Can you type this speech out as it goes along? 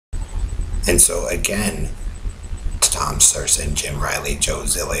And so again, Tom Serson, Jim Riley, Joe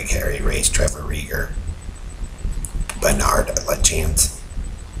Zillig, Harry Race, Trevor Rieger, Bernard LaChance,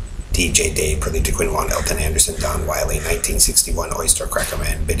 DJ Day, Pearly DeQuinwan, Elton Anderson, Don Wiley, 1961, Oyster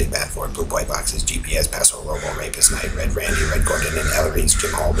Crackerman, Bitted Bad Ford, Blue Boy Boxes, GPS, Paso Robo, Rapist Night, Red Randy, Red Gordon, and Ellery's,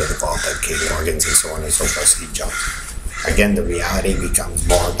 Jim Hall, Bill Vault, Kate Morgans, and so on and so forth, Steve Jones. Again, the reality becomes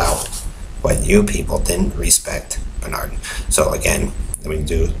more about what you people didn't respect, Bernard. So again, let me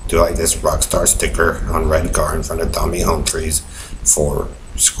do like this rockstar sticker on red car in front of Tommy Humphreys, 4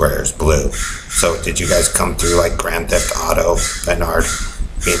 squares blue. So did you guys come through like Grand Theft Auto, Bernard,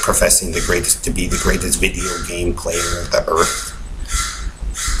 being professing to be the greatest video game player of the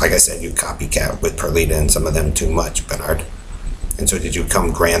earth? Like I said, you copycat with Perlita and some of them too much, Bernard. And so did you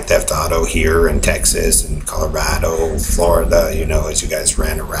come Grand Theft Auto here in Texas and Colorado, Florida, as you guys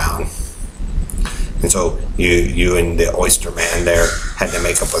ran around? And so you and the Oyster Man there had to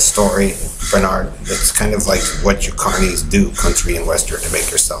make up a story, Bernard. It's kind of like what you carnies do, country and western, to make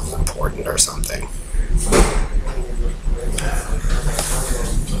yourself important or something.